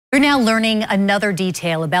We're now learning another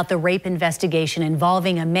detail about the rape investigation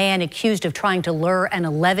involving a man accused of trying to lure an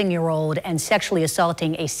 11-year-old and sexually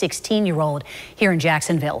assaulting a 16-year-old here in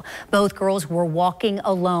Jacksonville. Both girls were walking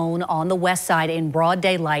alone on the west side in broad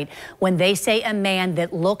daylight when they say a man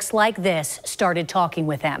that looks like this started talking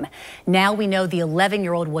with them. Now we know the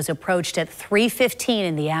 11-year-old was approached at 3:15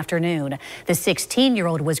 in the afternoon. The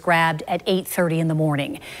 16-year-old was grabbed at 8:30 in the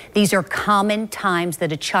morning. These are common times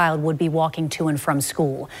that a child would be walking to and from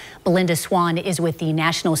school. Belinda Swan is with the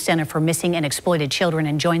National Center for Missing and Exploited Children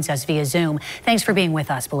and joins us via Zoom. Thanks for being with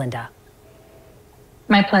us, Belinda.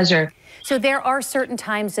 My pleasure. So there are certain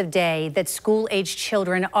times of day that school-aged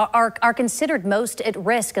children are considered most at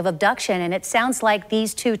risk of abduction, and it sounds like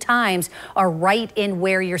these two times are right in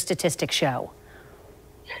where your statistics show.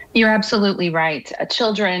 You're absolutely right.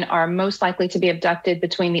 Children are most likely to be abducted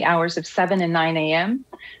between the hours of 7 and 9 a.m.,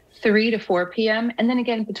 3 to 4 p.m., and then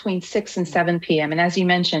again between 6 and 7 p.m. And as you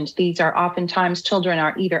mentioned, these are oftentimes children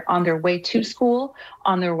are either on their way to school,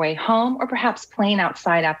 on their way home, or perhaps playing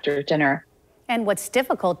outside after dinner. And what's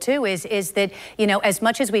difficult, too, is that, you know, as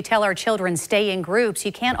much as we tell our children stay in groups,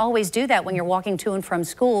 you can't always do that when you're walking to and from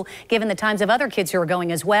school, given the times of other kids who are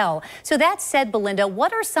going as well. So that said, Belinda,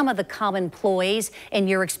 what are some of the common ploys in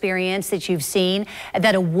your experience that you've seen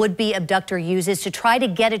that a would-be abductor uses to try to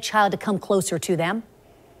get a child to come closer to them?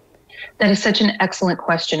 That is such an excellent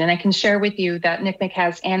question. And I can share with you that NCMEC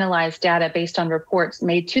has analyzed data based on reports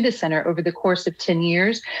made to the center over the course of 10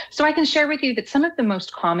 years. So I can share with you that some of the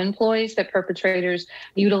most common ploys that perpetrators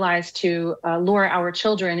utilize to lure our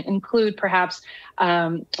children include perhaps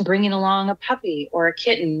bringing along a puppy or a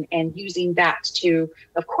kitten and using that to,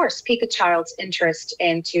 of course, pique a child's interest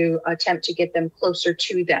and to attempt to get them closer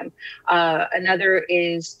to them. Another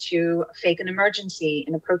is to fake an emergency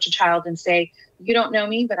and approach a child and say, "You don't know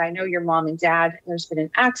me, but I know your mom and dad. There's been an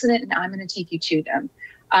accident and I'm going to take you to them."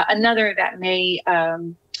 Another that may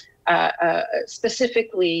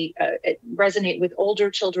specifically resonate with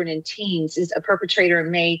older children and teens is a perpetrator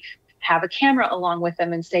may have a camera along with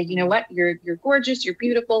them and say, "You know what, you're gorgeous, you're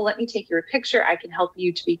beautiful, let me take your picture. I can help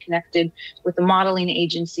you to be connected with a modeling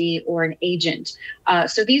agency or an agent."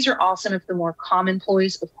 So these are all some of the more common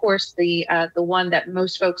ploys. Of course, the one that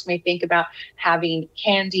most folks may think about, having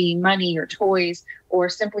candy, money, or toys, or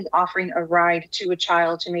simply offering a ride to a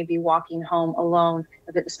child who may be walking home alone,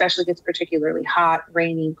 especially if it's particularly hot,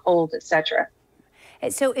 raining, cold, etc.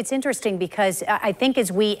 So it's interesting because I think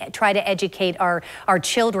as we try to educate our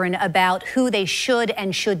children about who they should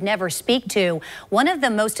and should never speak to, one of the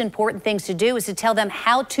most important things to do is to tell them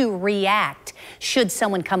how to react should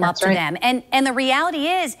someone come up to them. And the reality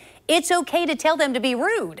is, it's okay to tell them to be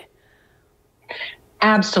rude.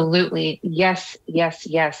 Absolutely. Yes, yes,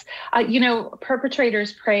 yes. You know,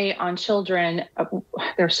 perpetrators prey on children.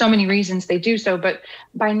 There are so many reasons they do so, but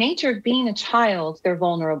by nature of being a child, they're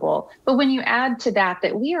vulnerable. But when you add to that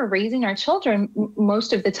we are raising our children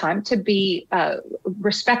most of the time to be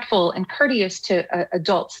respectful and courteous to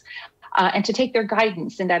adults. And to take their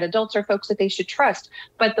guidance, and that adults are folks that they should trust.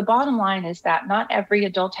 But the bottom line is that not every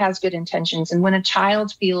adult has good intentions. And when a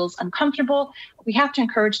child feels uncomfortable, we have to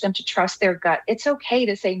encourage them to trust their gut. It's okay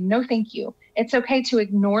to say, "No, thank you." It's okay to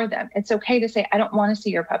ignore them. It's okay to say, "I don't want to see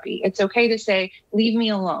your puppy." It's okay to say, "Leave me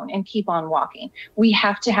alone," and keep on walking. We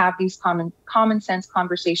have to have these common sense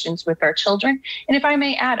conversations with our children. And if I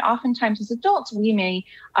may add, oftentimes as adults, we may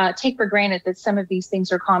take for granted that some of these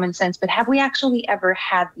things are common sense, but have we actually ever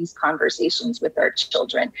had these conversations with our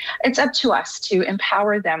children? It's up to us to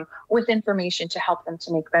empower them with information to help them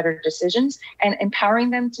to make better decisions, and empowering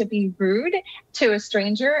them to be rude to a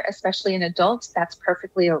stranger, especially an adult, that's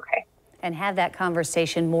perfectly okay. And have that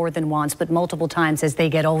conversation more than once, but multiple times as they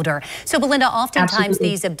get older. So, Belinda, oftentimes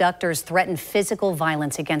these abductors threaten physical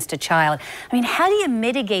violence against a child. I mean, how do you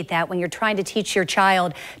mitigate that when you're trying to teach your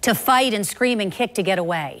child to fight and scream and kick to get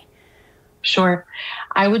away? Sure.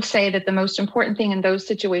 I would say that the most important thing in those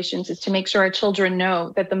situations is to make sure our children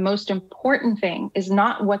know that the most important thing is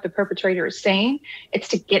not what the perpetrator is saying, it's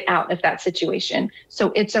to get out of that situation.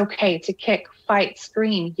 So it's okay to kick, fight,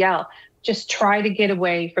 scream, yell. Just try to get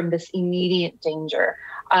away from this immediate danger.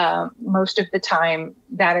 Most of the time,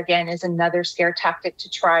 that again is another scare tactic to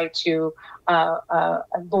try to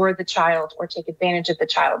lure the child or take advantage of the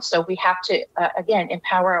child. So we have to, again,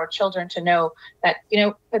 empower our children to know that, you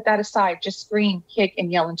know, put that aside, just scream, kick,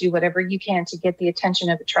 and yell and do whatever you can to get the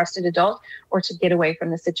attention of a trusted adult or to get away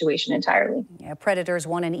from the situation entirely. Yeah, predators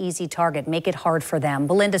want an easy target. Make it hard for them.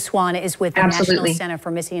 Belinda Swan is with the National Center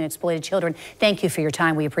for Missing and Exploited Children. Thank you for your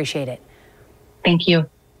time. We appreciate it. Thank you.